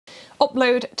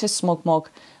Upload to SmugMug.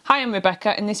 Hi, I'm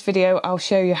Rebecca. In this video I'll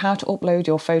show you how to upload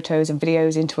your photos and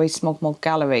videos into a SmugMug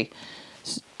gallery.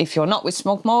 If you're not with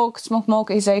SmugMug, SmugMug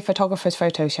is a photographer's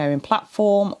photo sharing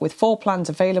platform with 4 plans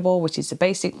available, which is the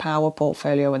basic, power,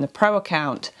 portfolio and the pro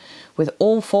account. With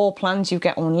all 4 plans you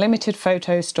get unlimited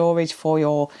photo storage for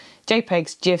your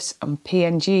JPEGs, GIFs and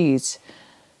PNGs.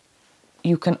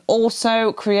 You can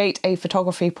also create a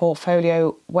photography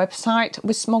portfolio website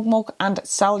with SmugMug and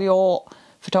sell your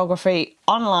photography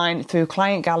online through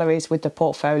client galleries with the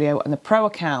portfolio and the pro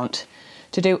account.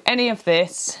 To do any of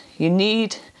this, you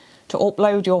need to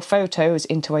upload your photos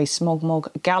into a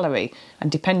SmugMug gallery, and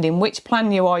depending which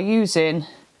plan you are using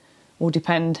will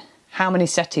depend how many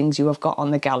settings you have got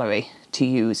on the gallery to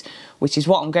use, which is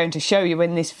what I'm going to show you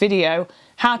in this video,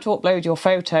 how to upload your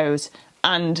photos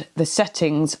and the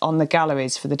settings on the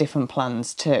galleries for the different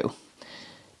plans too.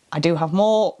 I do have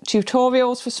more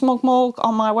tutorials for SmugMug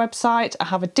on my website. I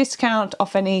have a discount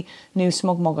off any new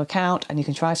SmugMug account, and you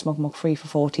can try SmugMug free for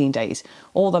 14 days.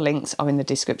 All the links are in the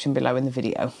description below in the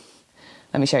video.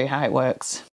 Let me show you how it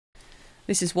works.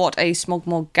 This is what a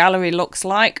SmugMug gallery looks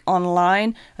like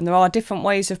online, and there are different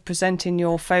ways of presenting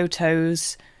your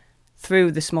photos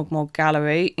through the SmugMug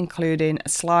gallery, including a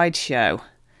slideshow.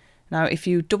 Now, if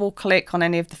you double click on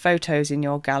any of the photos in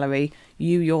your gallery,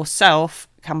 you yourself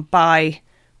can buy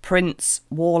prints,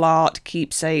 wall art,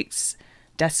 keepsakes,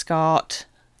 desk art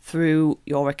through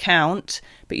your account,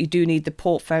 but you do need the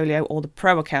portfolio or the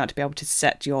pro account to be able to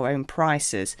set your own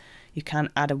prices. You can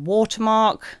add a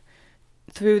watermark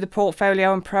through the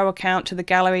portfolio and pro account to the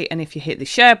gallery, and if you hit the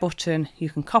share button,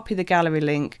 you can copy the gallery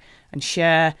link and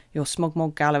share your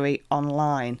SmugMug gallery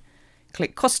online.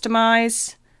 Click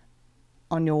customize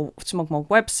on your SmugMug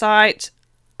website,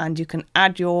 and you can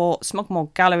add your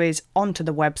SmugMug galleries onto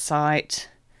the website.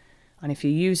 And if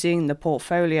you're using the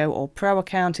portfolio or pro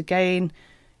account again,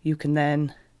 you can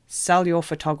then sell your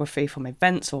photography from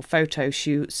events or photo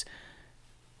shoots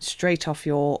straight off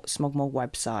your SmugMug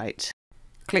website.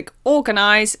 Click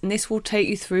organize, and this will take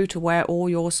you through to where all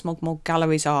your SmugMug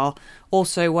galleries are,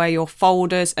 also where your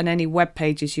folders and any web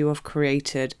pages you have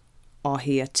created are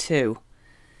here too.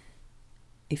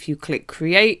 If you click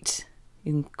create,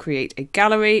 you can create a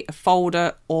gallery, a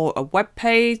folder or a web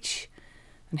page,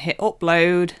 and hit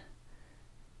upload.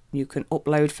 You can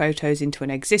upload photos into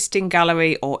an existing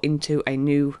gallery or into a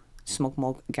new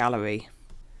SmugMug gallery.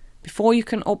 Before you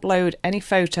can upload any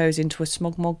photos into a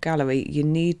SmugMug gallery, you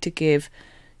need to give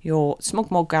your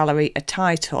SmugMug gallery a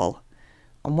title.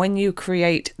 And when you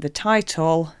create the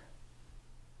title,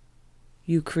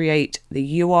 you create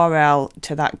the URL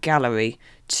to that gallery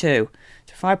too.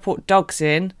 So if I put dogs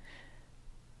in,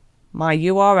 my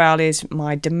URL is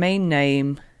my domain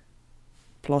name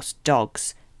plus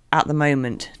dogs at the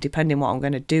moment, depending what I'm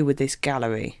going to do with this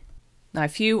gallery. Now,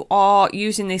 if you are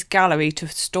using this gallery to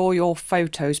store your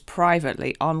photos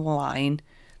privately online,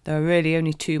 there are really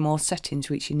only 2 more settings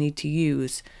which you need to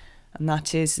use, and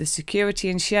that is the security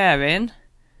and sharing.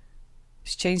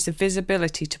 Just change the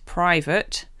visibility to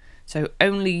private, so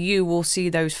only you will see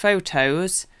those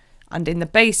photos. And in the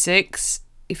basics,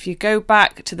 if you go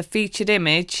back to the featured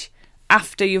image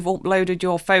after you've uploaded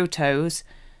your photos,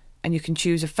 and you can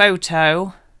choose a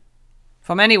photo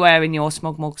from anywhere in your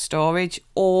SmugMug storage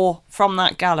or from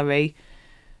that gallery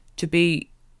to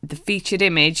be the featured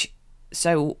image.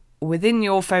 So within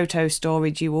your photo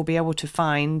storage you will be able to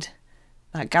find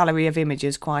that gallery of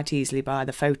images quite easily by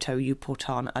the photo you put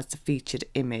on as the featured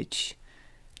image.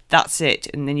 That's it,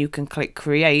 and then you can click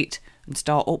create and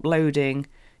start uploading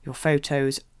your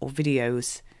photos or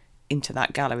videos into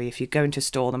that gallery if you're going to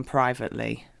store them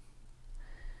privately.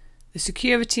 The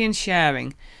security and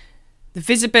sharing. The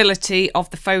visibility of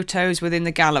the photos within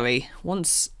the gallery.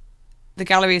 Once the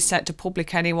gallery is set to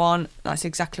public anyone, that's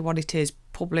exactly what it is.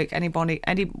 Public,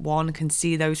 anyone can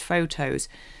see those photos.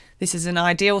 This is an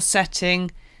ideal setting.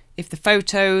 If the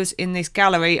photos in this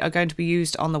gallery are going to be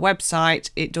used on the website,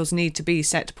 it does need to be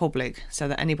set to public so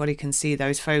that anybody can see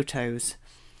those photos.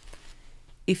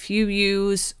 If you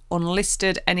use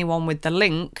unlisted anyone with the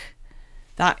link,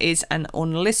 that is an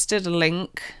unlisted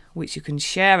link which you can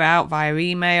share out via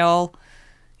email.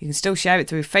 You can still share it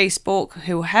through Facebook.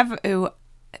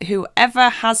 Whoever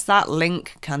has that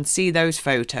link can see those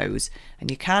photos,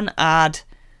 and you can add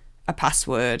a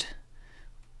password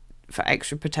for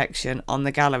extra protection on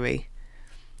the gallery.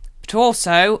 But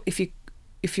also,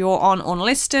 if you're on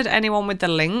unlisted anyone with the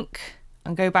link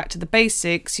and go back to the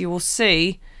basics, you will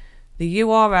see the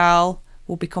URL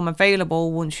will become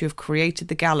available once you've created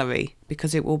the gallery,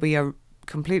 because it will be a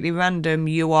completely random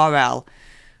URL.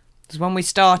 Because when we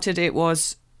started, it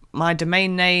was my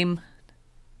domain name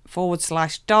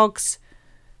 /dogs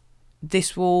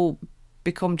this will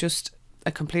become just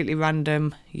a completely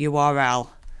random URL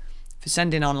for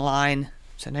sending online,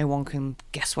 so no one can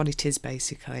guess what it is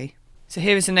basically. So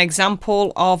here is an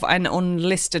example of an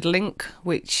unlisted link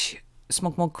which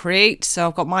SmugMug creates. So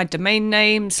I've got my domain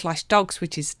name /dogs,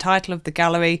 which is the title of the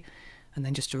gallery, and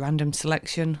then just a random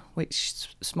selection which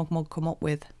SmugMug come up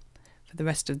with for the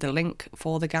rest of the link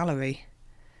for the gallery.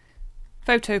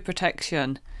 Photo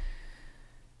protection.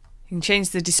 You can change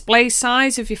the display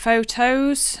size of your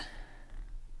photos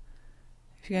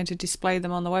if you're going to display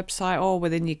them on the website or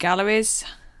within your galleries,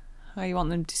 how you want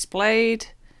them displayed,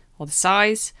 or the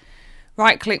size.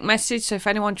 Right click message, so if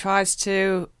anyone tries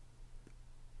to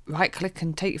right click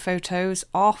and take your photos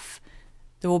off,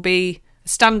 there will be a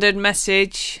standard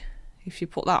message if you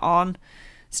put that on,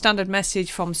 standard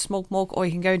message from SmugMug, or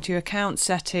you can go into your account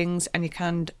settings and you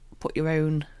can put your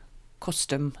own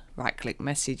custom right click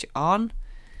message on.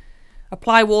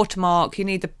 Apply watermark. You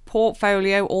need the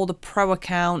portfolio or the pro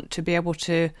account to be able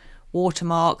to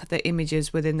watermark the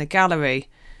images within the gallery.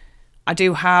 I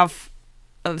do have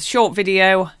a short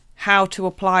video how to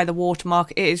apply the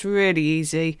watermark. It is really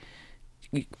easy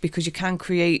because you can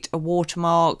create a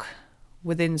watermark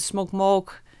within SmugMug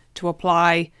to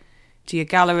apply to your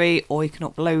gallery, or you can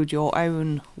upload your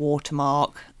own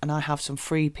watermark, and I have some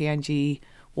free PNG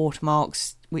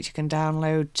watermarks which you can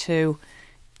download too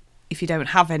if you don't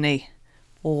have any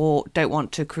or don't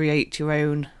want to create your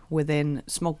own within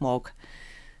SmugMug.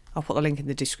 I'll put the link in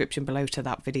the description below to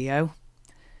that video.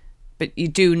 But you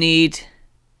do need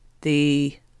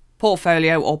the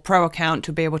portfolio or pro account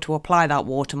to be able to apply that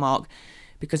watermark,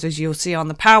 because as you'll see on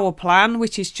the power plan,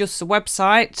 which is just a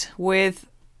website with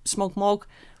SmugMug,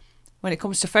 when it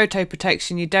comes to photo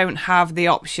protection you don't have the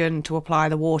option to apply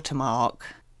the watermark.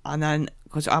 And then,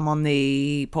 because I'm on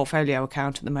the portfolio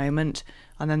account at the moment,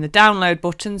 and then the download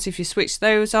buttons, if you switch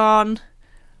those on,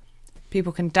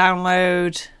 people can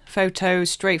download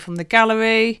photos straight from the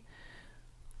gallery,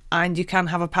 and you can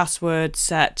have a password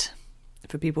set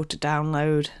for people to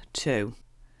download too.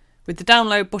 With the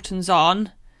download buttons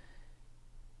on,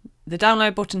 the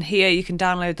download button here, you can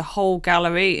download the whole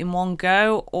gallery in one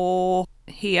go, or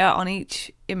here on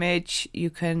each image you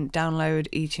can download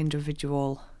each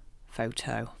individual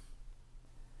photo.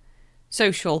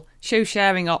 Social, show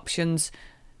sharing options.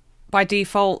 By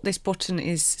default this button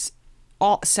is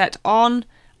set on,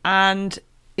 and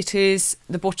it is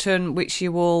the button which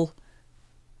you will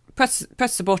press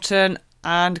the button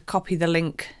and copy the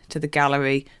link to the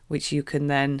gallery, which you can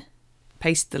then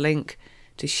paste the link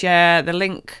to share the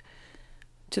link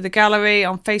to the gallery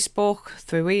on Facebook,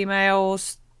 through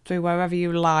emails, through wherever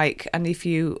you like. And if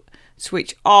you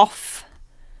switch off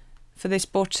for this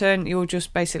button, you'll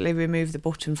just basically remove the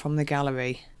button from the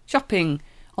gallery. Shopping.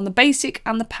 On the basic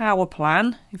and the power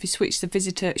plan, if you switch the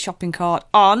visitor shopping cart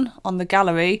on the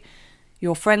gallery,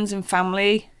 your friends and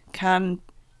family can,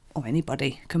 or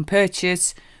anybody, can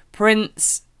purchase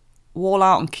prints, wall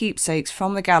art and keepsakes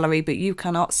from the gallery, but you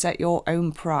cannot set your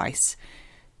own price.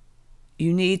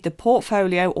 You need the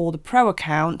portfolio or the pro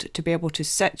account to be able to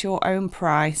set your own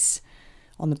price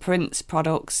on the prints,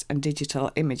 products and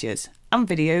digital images and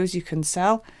videos you can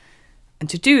sell. And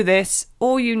to do this,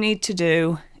 all you need to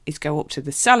do is go up to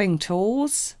the selling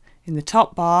tools in the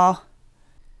top bar.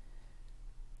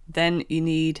 Then you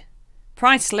need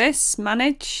price lists,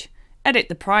 manage, edit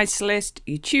the price list,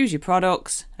 you choose your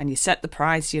products and you set the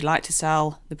price you'd like to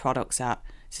sell the products at.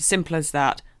 It's as simple as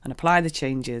that, and apply the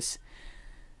changes.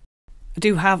 I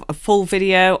do have a full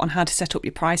video on how to set up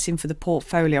your pricing for the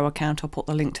portfolio account. I'll put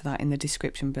the link to that in the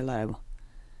description below.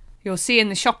 You'll see in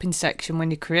the shopping section when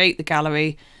you create the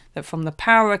gallery that from the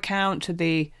power account to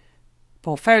the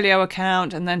portfolio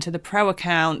account and then to the pro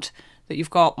account, that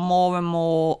you've got more and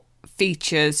more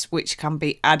features which can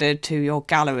be added to your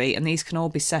gallery, and these can all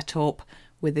be set up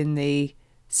within the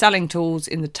selling tools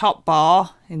in the top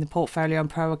bar in the portfolio and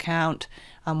pro account,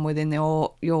 and within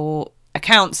your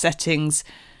account settings.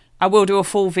 I will do a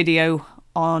full video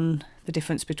on the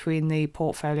difference between the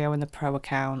portfolio and the pro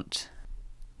account.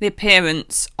 The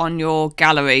appearance on your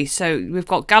gallery. So we've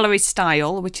got gallery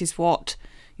style, which is what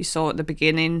you saw at the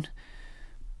beginning,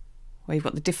 where you've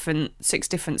got the 6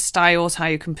 different styles, how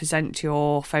you can present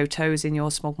your photos in your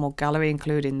SmugMug gallery,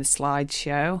 including the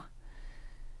slideshow.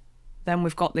 Then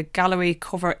we've got the gallery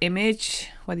cover image,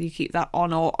 whether you keep that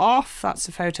on or off. That's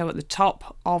the photo at the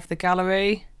top of the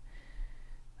gallery.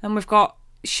 Then we've got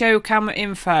show camera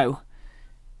info.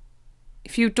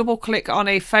 If you double click on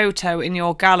a photo in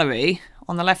your gallery,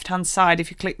 on the left hand side, if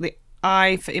you click the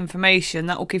I for information,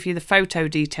 that will give you the photo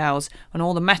details and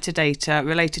all the metadata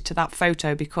related to that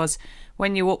photo, because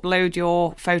when you upload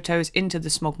your photos into the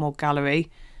SmugMug gallery,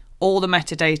 all the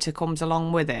metadata comes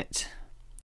along with it.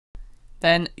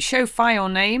 Then show file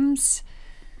names.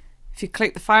 If you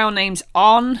click the file names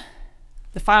on,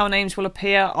 the file names will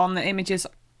appear on the images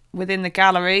within the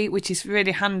gallery, which is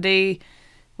really handy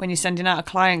when you're sending out a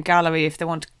client gallery. If they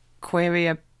want to query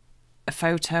a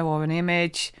photo or an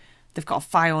image, they've got a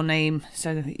file name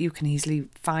so that you can easily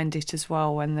find it as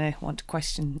well when they want to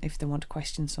question, if they want to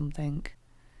question something.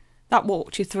 That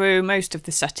walked you through most of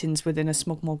the settings within a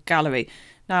SmugMug gallery.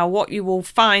 Now what you will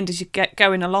find as you get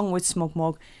going along with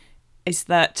SmugMug is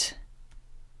that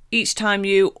each time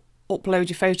you upload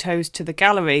your photos to the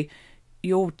gallery,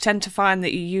 you'll tend to find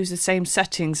that you use the same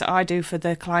settings that I do for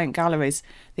the client galleries,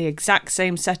 the exact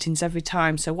same settings every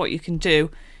time. So what you can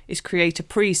do is create a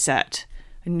preset,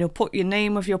 and you'll put your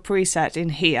name of your preset in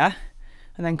here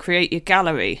and then create your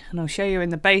gallery, and I'll show you in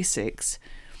the basics.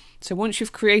 So once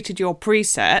you've created your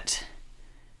preset,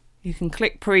 you can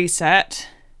click preset,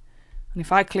 and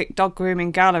if I click dog grooming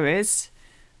galleries,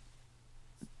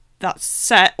 that's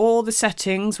set. All the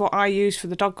settings what I use for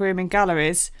the dog grooming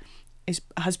galleries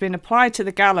has been applied to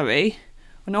the gallery,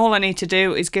 and all I need to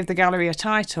do is give the gallery a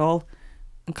title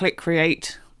and click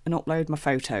create and upload my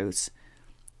photos.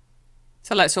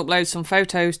 So let's upload some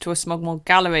photos to a SmugMug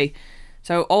gallery.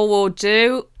 So all we'll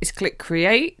do is click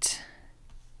create,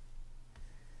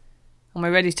 and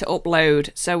we're ready to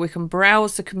upload. So we can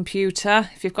browse the computer.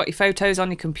 If you've got your photos on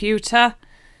your computer,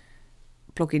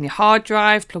 plug in your hard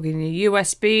drive, plug in your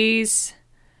USBs.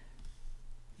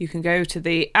 You can go to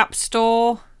the App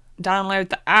Store, download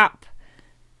the app.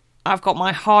 I've got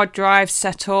my hard drive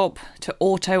set up to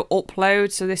auto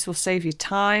upload, so this will save you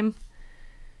time.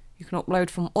 You can upload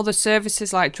from other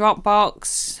services like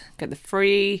Dropbox, get the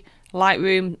free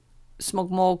Lightroom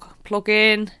SmugMug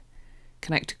plugin,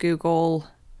 connect to Google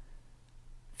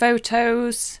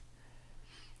Photos,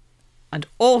 and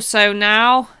also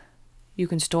now you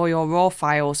can store your RAW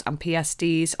files and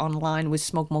PSDs online with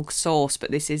SmugMug Source, but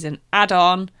this is an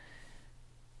add-on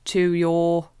to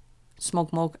your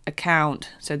SmugMug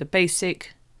account. So the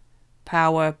basic,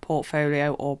 Power,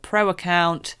 Portfolio or Pro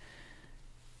account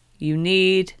you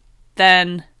need,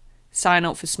 then sign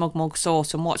up for SmugMug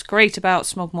Source. And what's great about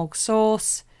SmugMug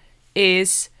Source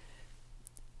is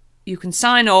you can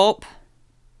sign up,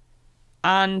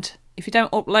 and if you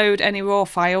don't upload any RAW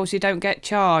files, you don't get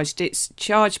charged. It's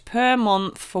charged per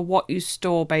month for what you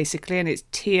store basically, and it's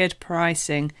tiered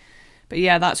pricing. But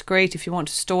yeah, that's great if you want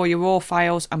to store your RAW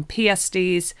files and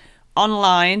PSDs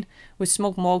online with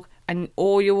SmugMug, and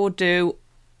all you will do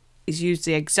is use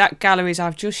the exact galleries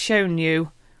I've just shown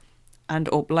you and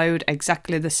upload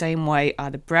exactly the same way.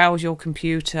 Either browse your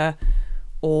computer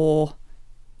or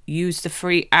use the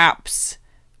free apps,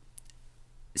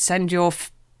 send your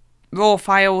RAW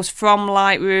files from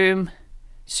Lightroom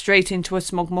straight into a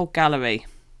SmugMug gallery.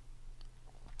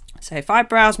 So if I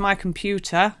browse my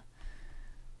computer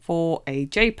for a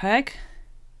JPEG,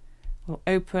 we'll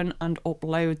open and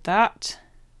upload that.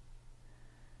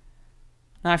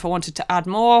 Now if I wanted to add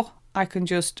more, I can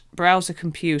just browse the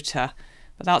computer,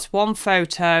 but that's one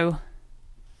photo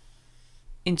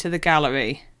into the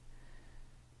gallery.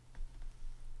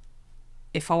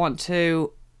 If I want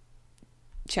to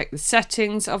check the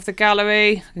settings of the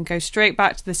gallery, I can go straight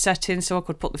back to the settings, so I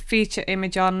could put the feature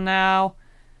image on now.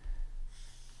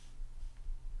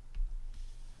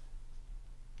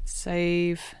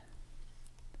 Save.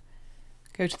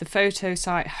 Go to the photo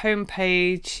site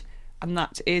homepage, and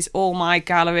that is all my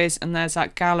galleries, and there's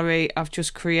that gallery I've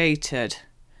just created.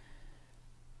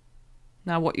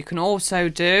 Now what you can also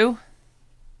do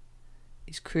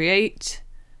is create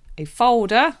a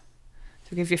folder.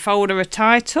 So give your folder a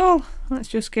title. Let's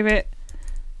just give it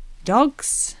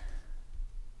dogs.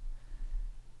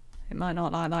 It might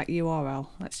not like that URL.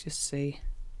 Let's just see.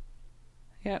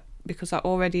 Yep, because that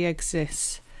already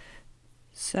exists.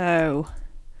 So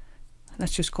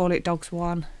let's just call it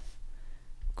dogs1.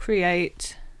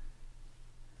 Create.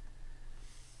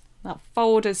 That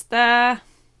folder's there.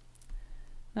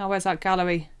 Now where's that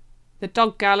gallery? The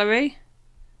dog gallery.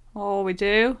 All we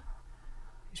do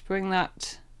is bring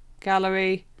that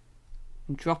gallery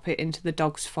and drop it into the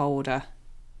dogs folder.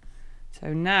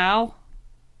 So now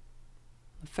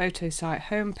the photo site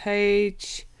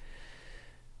homepage,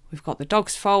 we've got the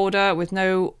dogs folder with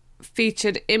no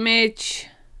featured image.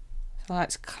 So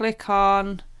let's click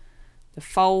on the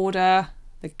folder,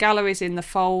 the galleries in the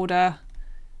folder,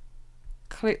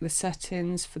 click the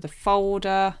settings for the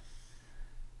folder.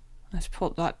 Let's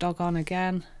put that dog on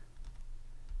again.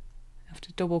 Have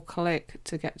to double click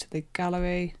to get to the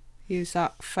gallery, use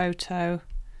that photo.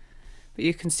 But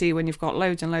you can see when you've got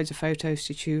loads and loads of photos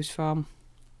to choose from,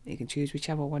 you can choose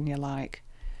whichever one you like.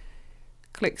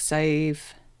 Click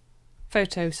save,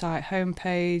 photo site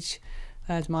homepage.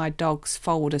 There's my dogs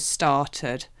folder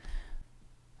started.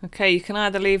 Okay, you can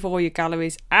either leave all your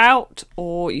galleries out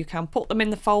or you can put them in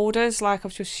the folders like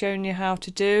I've just shown you how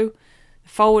to do. The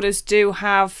folders do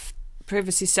have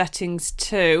privacy settings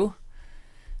too,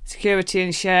 security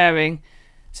and sharing.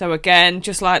 So again,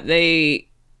 just like the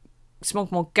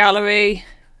SmugMug Gallery,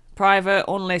 private,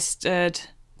 unlisted,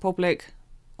 public,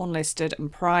 unlisted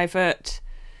and private.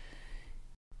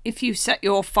 If you set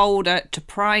your folder to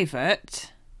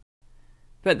private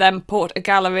but then put a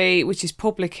gallery which is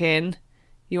public in,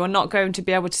 you are not going to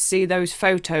be able to see those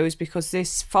photos because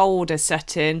this folder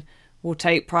setting will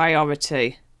take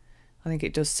priority. I think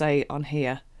it does say on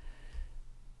here.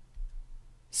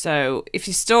 So if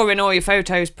you're storing all your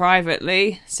photos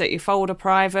privately, set your folder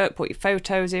private, put your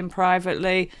photos in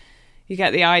privately. You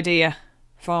get the idea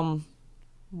from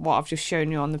what I've just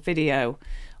shown you on the video.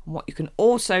 And what you can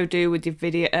also do with your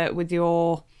video, with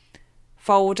your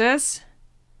folders,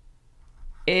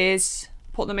 is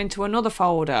put them into another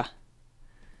folder.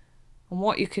 And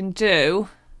what you can do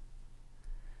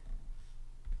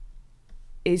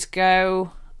is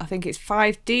go, I think it's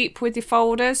 5 deep with your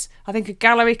folders. I think a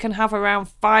gallery can have around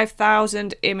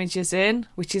 5,000 images in,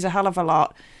 which is a hell of a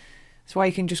lot. That's why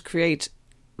you can just create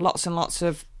lots and lots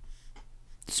of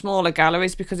smaller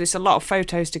galleries, because it's a lot of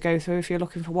photos to go through if you're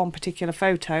looking for one particular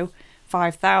photo.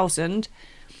 5,000.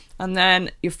 And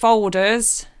then your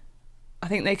folders, I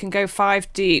think they can go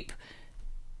 5 deep.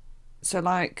 So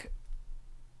like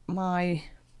my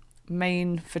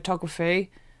main photography,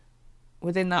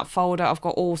 within that folder I've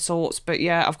got all sorts, but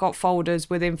yeah, I've got folders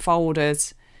within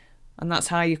folders, and that's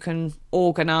how you can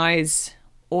organise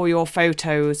all your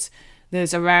photos.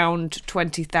 There's around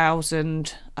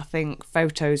 20,000 I think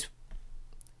photos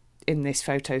in this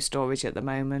photo storage at the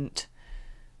moment,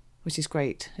 which is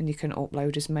great, and you can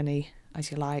upload as many as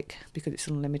you like because it's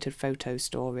unlimited photo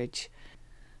storage.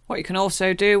 What you can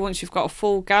also do once you've got a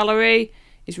full gallery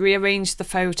is rearrange the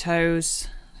photos.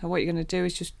 So what you're going to do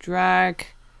is just drag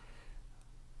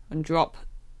and drop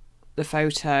the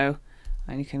photo,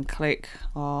 and you can click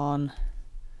on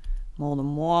more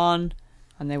than one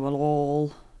and they will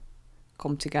all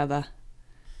come together.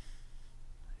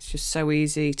 It's just so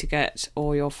easy to get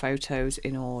all your photos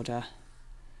in order.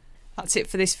 That's it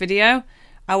for this video.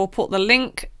 I will put the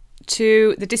link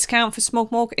to the discount for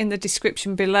SmugMug in the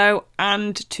description below,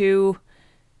 and to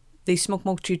the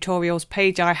SmugMug tutorials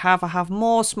page I have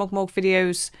more SmugMug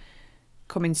videos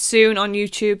coming soon on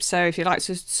YouTube, so if you'd like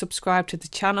to subscribe to the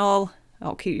channel,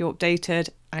 I'll keep you updated,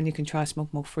 and you can try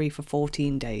SmugMug free for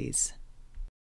 14 days.